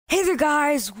Hey there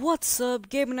guys, what's up?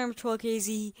 Gamer number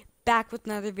 12KZ back with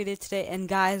another video today, and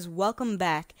guys, welcome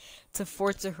back to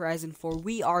Forza Horizon 4.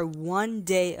 We are one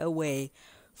day away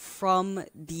from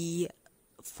the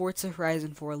Forza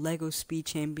Horizon 4 LEGO Speed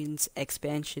Champions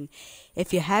expansion.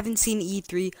 If you haven't seen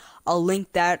E3, I'll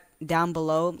link that down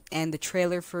below, and the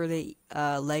trailer for the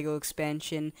LEGO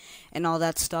expansion and all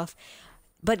that stuff.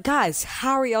 But guys,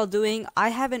 how are y'all doing? I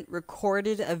haven't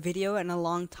recorded a video in a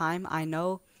long time, I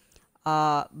know.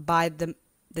 By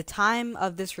the time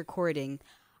of this recording,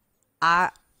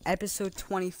 episode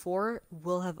 24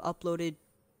 will have uploaded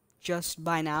just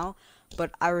by now, but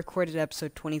I recorded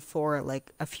episode 24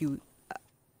 like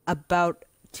about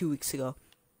 2 weeks ago.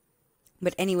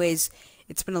 But anyways,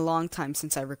 it's been a long time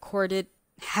since I recorded.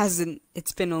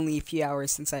 It's been only a few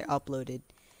hours since I uploaded.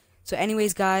 So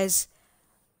anyways, guys,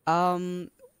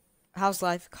 how's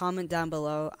life? Comment down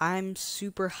below. I'm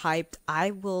super hyped.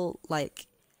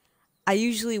 I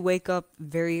usually wake up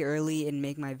very early and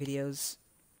make my videos,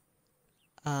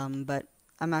 but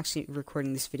I'm actually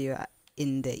recording this video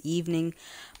in the evening,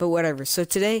 but whatever. So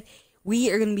today,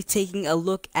 we are going to be taking a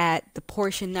look at the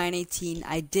Porsche 918.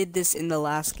 I did this in the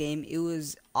last game. It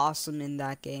was awesome in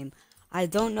that game. I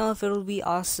don't know if it'll be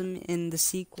awesome in the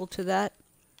sequel to that,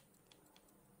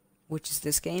 which is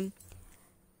this game,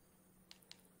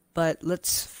 but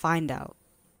let's find out.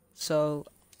 So,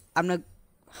 I'm gonna...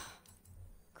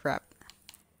 Crap.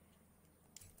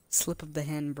 Slip of the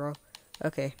hand, bro.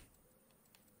 Okay.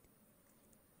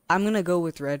 I'm gonna go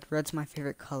with red. Red's my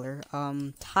favorite color.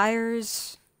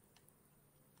 Tires.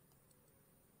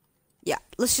 Yeah,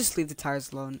 let's just leave the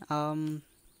tires alone.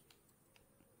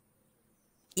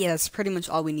 Yeah, that's pretty much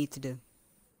all we need to do.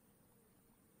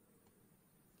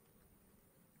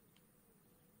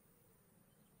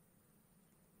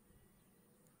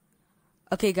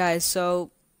 Okay, guys,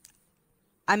 so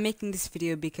I'm making this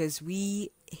video because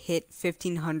we hit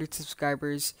 1,500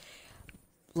 subscribers.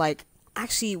 Like,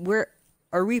 actually,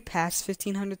 are we past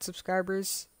 1,500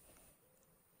 subscribers?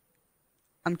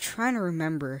 I'm trying to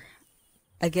remember.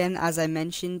 Again, as I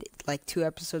mentioned like 2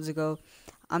 episodes ago,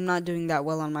 I'm not doing that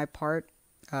well on my part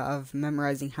of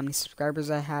memorizing how many subscribers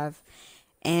I have.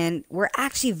 And we're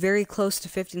actually very close to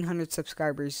 1,500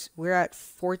 subscribers. We're at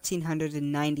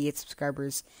 1,498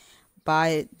 subscribers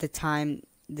by the time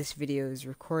this video is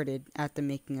recorded, at the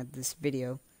making of this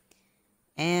video.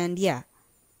 And yeah,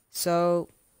 so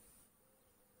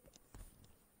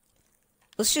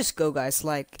let's just go, guys.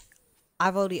 Like,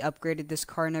 I've already upgraded this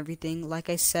car and everything. Like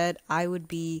I said, I'll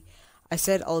be,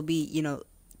 you know,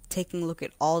 taking a look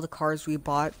at all the cars we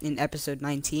bought in episode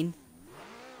 19.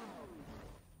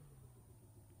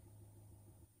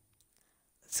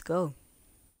 Let's go.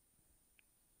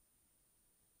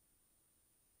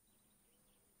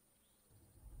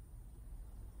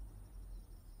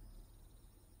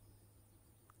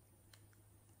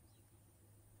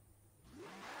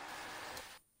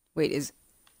 Wait,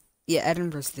 yeah,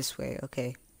 Edinburgh's this way,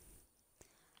 okay.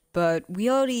 But we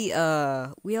already,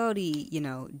 you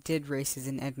know, did races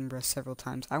in Edinburgh several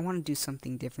times. I want to do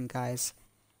something different, guys.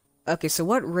 Okay, so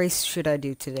what race should I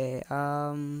do today?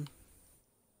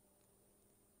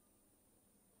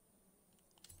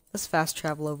 Let's fast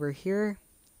travel over here.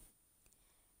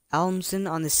 Almsden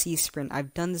on the Sea Sprint.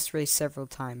 I've done this race several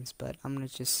times, but I'm gonna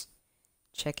just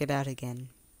check it out again.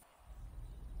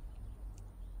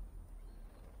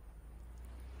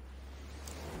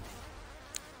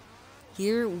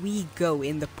 Here we go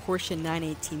in the Porsche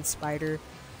 918 SPYDER.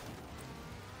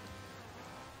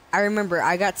 I remember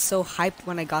I got so hyped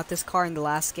when I got this car in the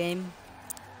last game.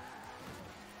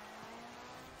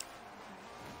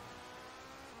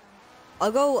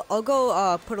 I'll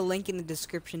go put a link in the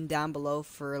description down below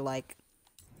for like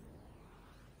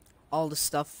all the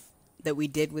stuff that we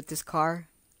did with this car.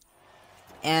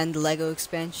 And the LEGO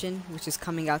expansion, which is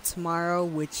coming out tomorrow,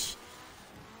 which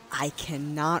I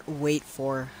cannot wait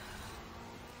for.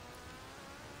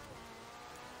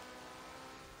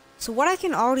 So what I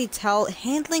can already tell,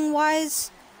 handling-wise,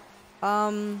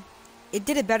 it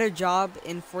did a better job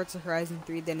in Forza Horizon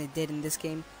 3 than it did in this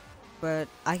game, but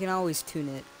I can always tune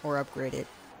it or upgrade it.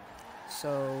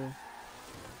 So,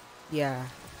 yeah.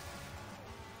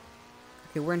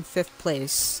 Okay, we're in 5th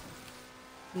place.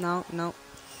 No.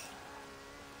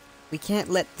 We can't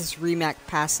let this Rimac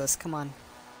pass us, come on.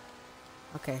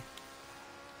 Okay.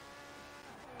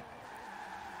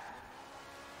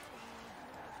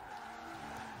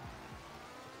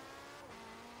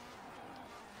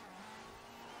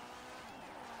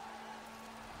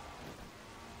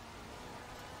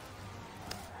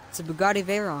 It's a Bugatti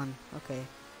Veyron. Okay.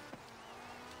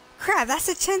 Crap, that's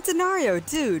a Centenario,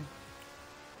 dude.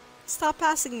 Stop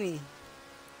passing me.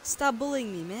 Stop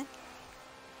bullying me, man.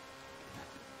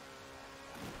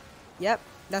 Yep,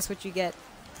 that's what you get.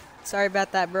 Sorry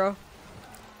about that, bro.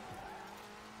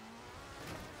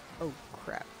 Oh,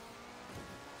 crap.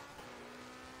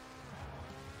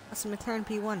 That's a McLaren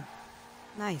P1.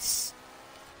 Nice.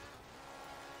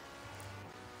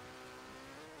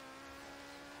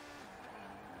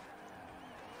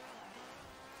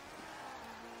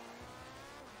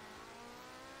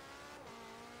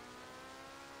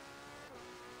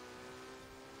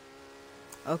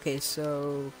 Okay,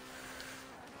 so...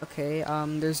 Okay,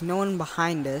 there's no one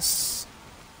behind us.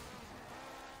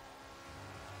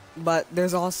 But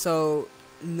there's also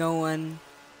no one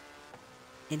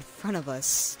in front of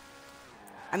us.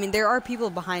 I mean, there are people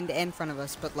behind and in front of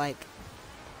us, but like,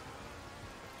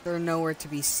 they're nowhere to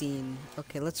be seen.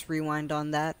 Okay, let's rewind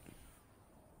on that.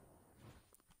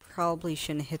 Probably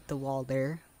shouldn't hit the wall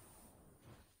there.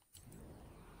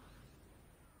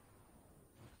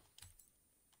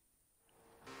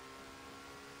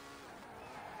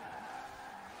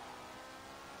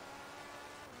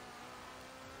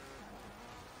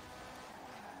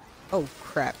 Oh,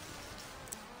 crap.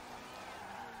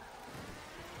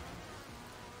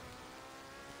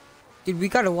 Dude, we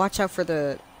gotta watch out for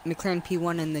the McLaren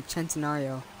P1 and the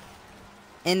Centenario.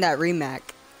 And that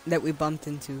Rimac that we bumped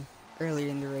into earlier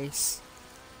in the race.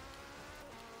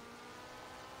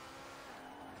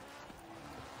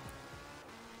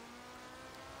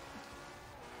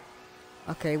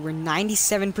 Okay, we're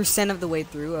 97% of the way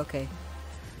through, okay.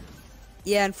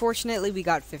 Yeah, unfortunately we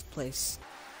got 5th place.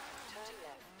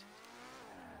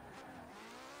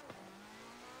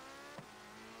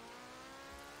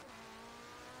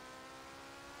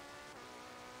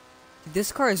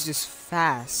 This car is just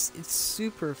fast. It's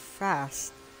super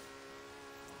fast.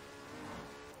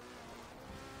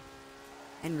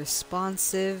 And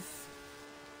responsive.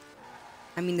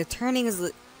 I mean, the turning is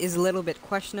a little bit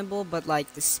questionable, but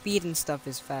like the speed and stuff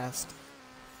is fast.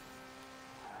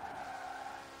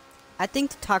 I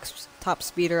think the top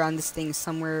speeder on this thing is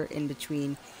somewhere in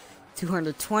between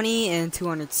 220 and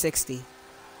 260.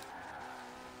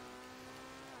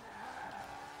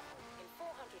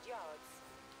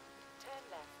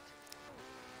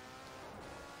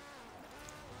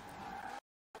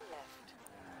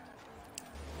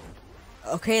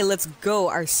 Okay, let's go.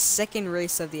 Our second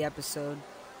race of the episode.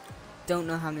 Don't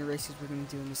know how many races we're gonna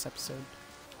do in this episode.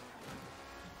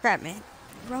 Crap, man.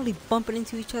 We're already bumping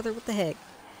into each other. What the heck?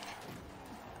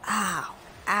 Ow.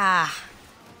 Ah.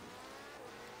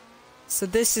 So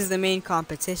this is the main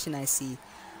competition I see.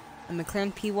 A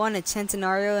McLaren P1, a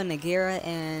Centenario, a Nagera,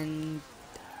 and...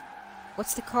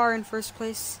 What's the car in first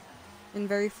place? In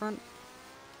very front?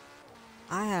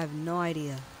 I have no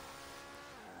idea.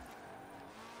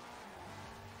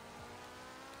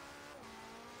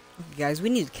 Okay, guys, we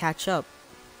need to catch up.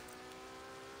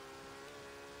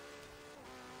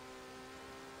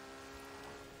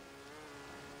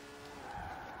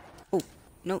 Oh,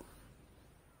 no.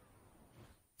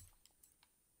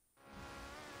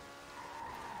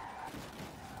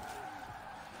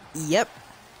 Yep.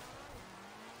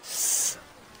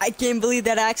 I can't believe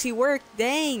that actually worked.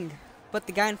 Dang. But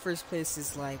the guy in first place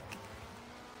is like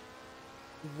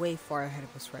way far ahead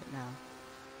of us right now.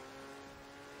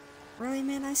 Really,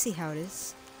 man? I see how it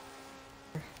is.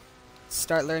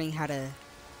 Start learning how to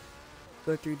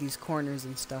go through these corners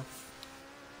and stuff.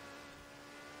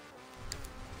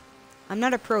 I'm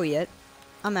not a pro yet.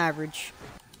 I'm average.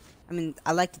 I mean,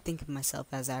 I like to think of myself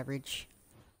as average.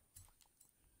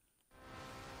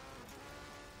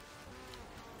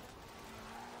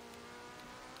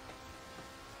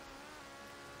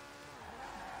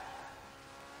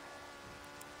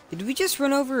 Did we just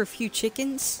run over a few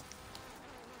chickens?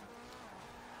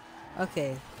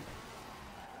 Okay.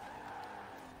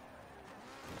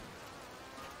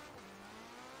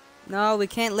 No, we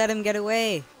can't let him get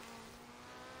away.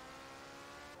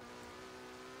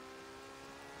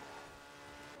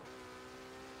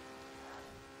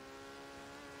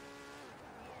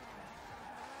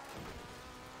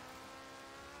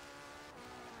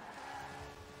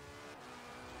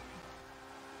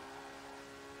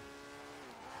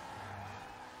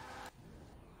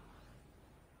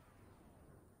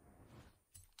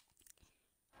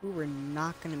 We were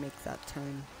not gonna make that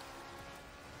turn.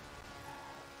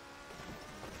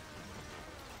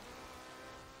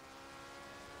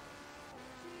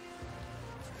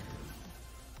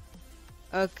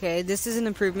 Okay, this is an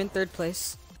improvement, 3rd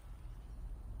place.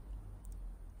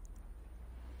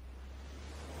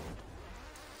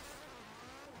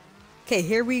 Okay,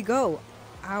 here we go.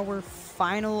 Our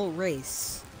final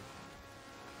race.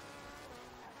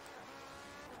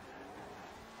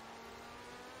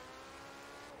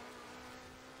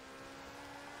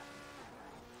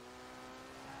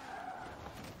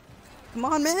 Come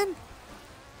on, man.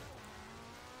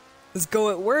 Let's go.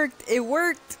 It worked. It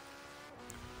worked.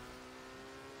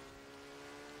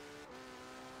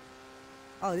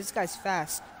 Oh, this guy's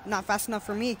fast. Not fast enough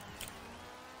for me.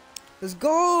 Let's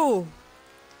go.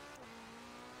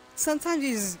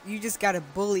 Sometimes you just gotta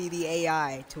bully the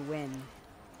AI to win.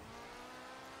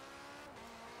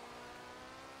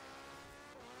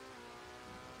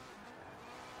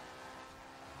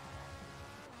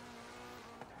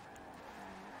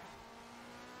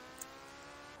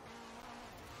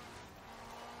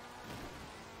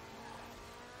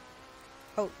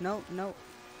 Oh, no, no.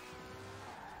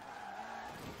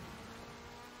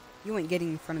 You ain't getting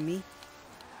in front of me.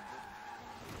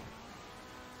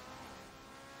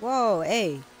 Whoa,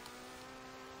 hey.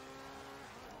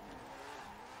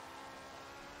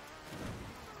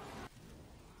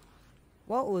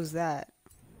 What was that?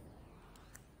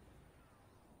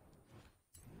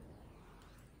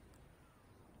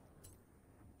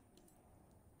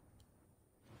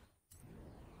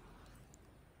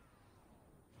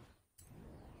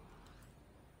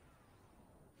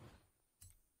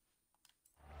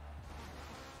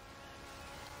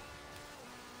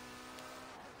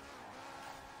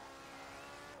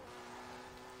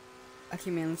 Okay,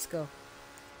 man, let's go.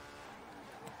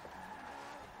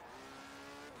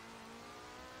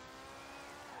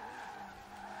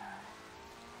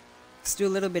 Let's do a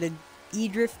little bit of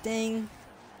e-drifting.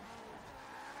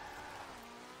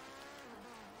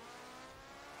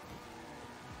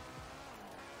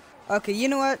 Okay, you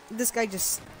know what? This guy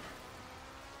just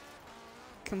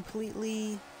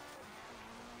completely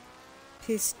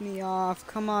pissed me off.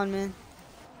 Come on, man.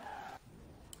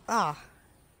 Ah.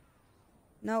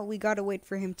 No, we gotta wait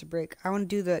for him to break. I want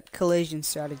to do the collision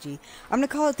strategy. I'm gonna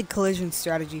call it the collision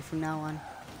strategy from now on.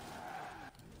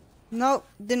 Nope,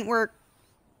 didn't work.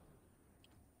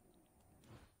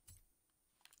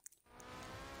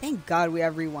 Thank God we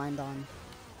have rewind on.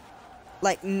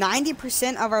 Like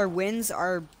 90% of our wins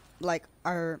are like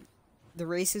the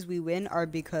races we win are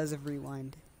because of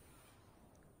rewind.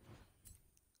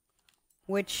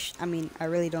 Which, I mean, I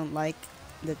really don't like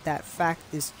that fact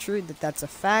is true, that's a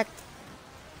fact.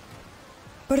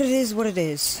 But it is what it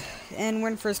is. And we're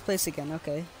in first place again,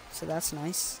 okay. So that's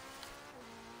nice.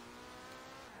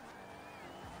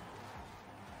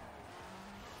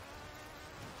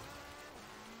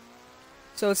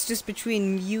 So it's just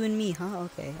between you and me, huh?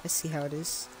 Okay, I see how it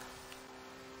is.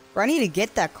 Bro, I need to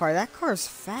get that car. That car's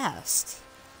fast.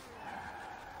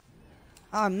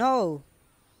 Oh, no.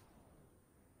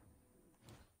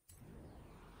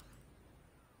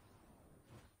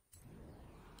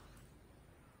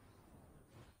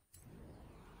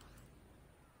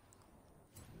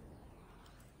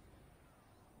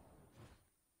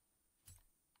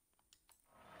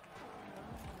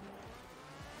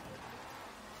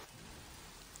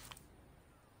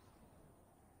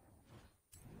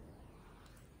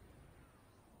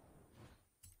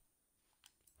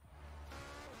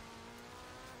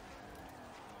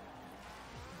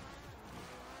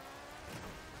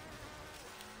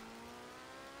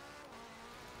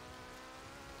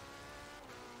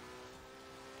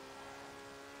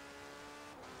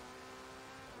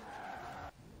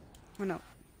 Oh, no.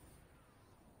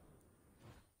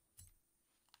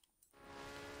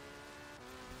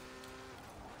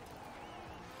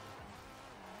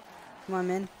 Come on,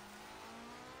 man.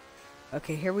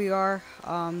 Okay, here we are.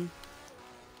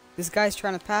 This guy's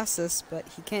trying to pass us, but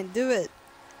he can't do it.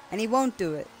 And he won't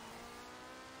do it.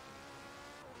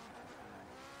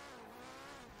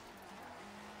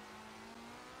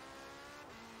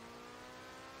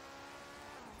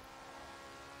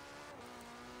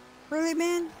 Really,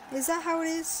 man? Is that how it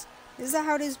is? Is that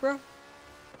how it is, bro?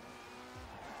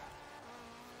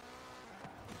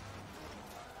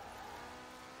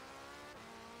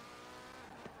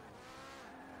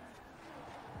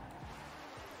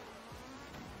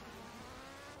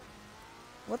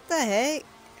 What the heck?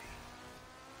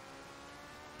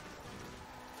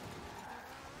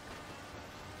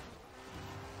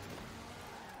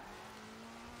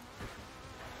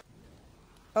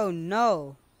 Oh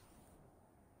no.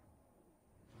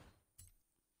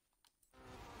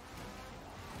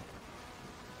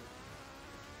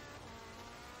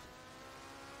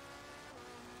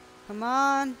 Come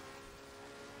on.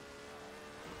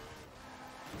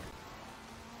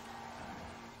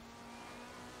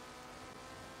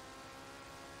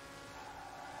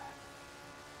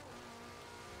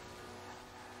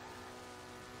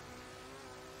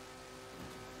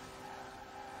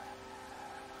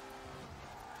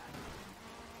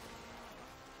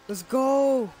 Let's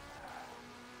go.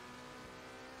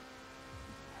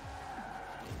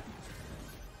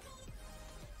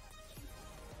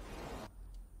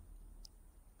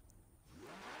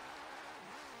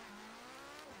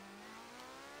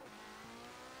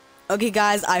 Okay,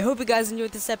 guys, I hope you guys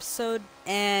enjoyed this episode,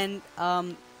 and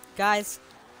guys,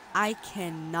 I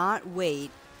cannot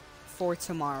wait for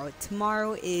tomorrow.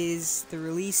 Tomorrow is the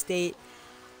release date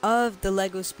of the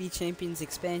LEGO Speed Champions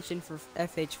expansion for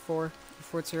FH4,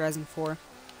 Forza Horizon 4.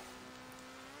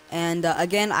 And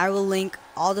again, I will link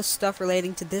all the stuff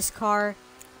relating to this car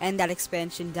and that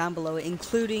expansion down below,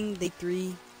 including the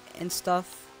 3 and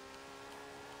stuff.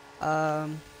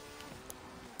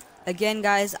 Again,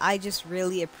 guys, I just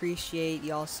really appreciate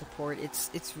y'all's support.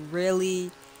 It's really,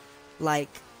 like,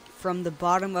 from the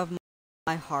bottom of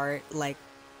my heart, like,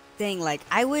 dang, like,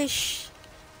 I wish,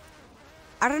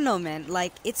 I don't know, man,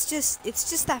 like, it's just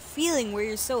that feeling where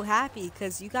you're so happy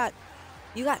because you got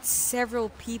several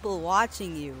people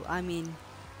watching you. I mean,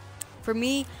 for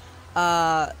me,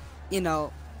 you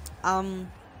know,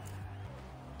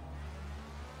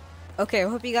 okay, I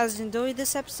hope you guys enjoyed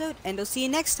this episode, and I'll see you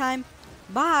next time.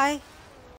 Bye!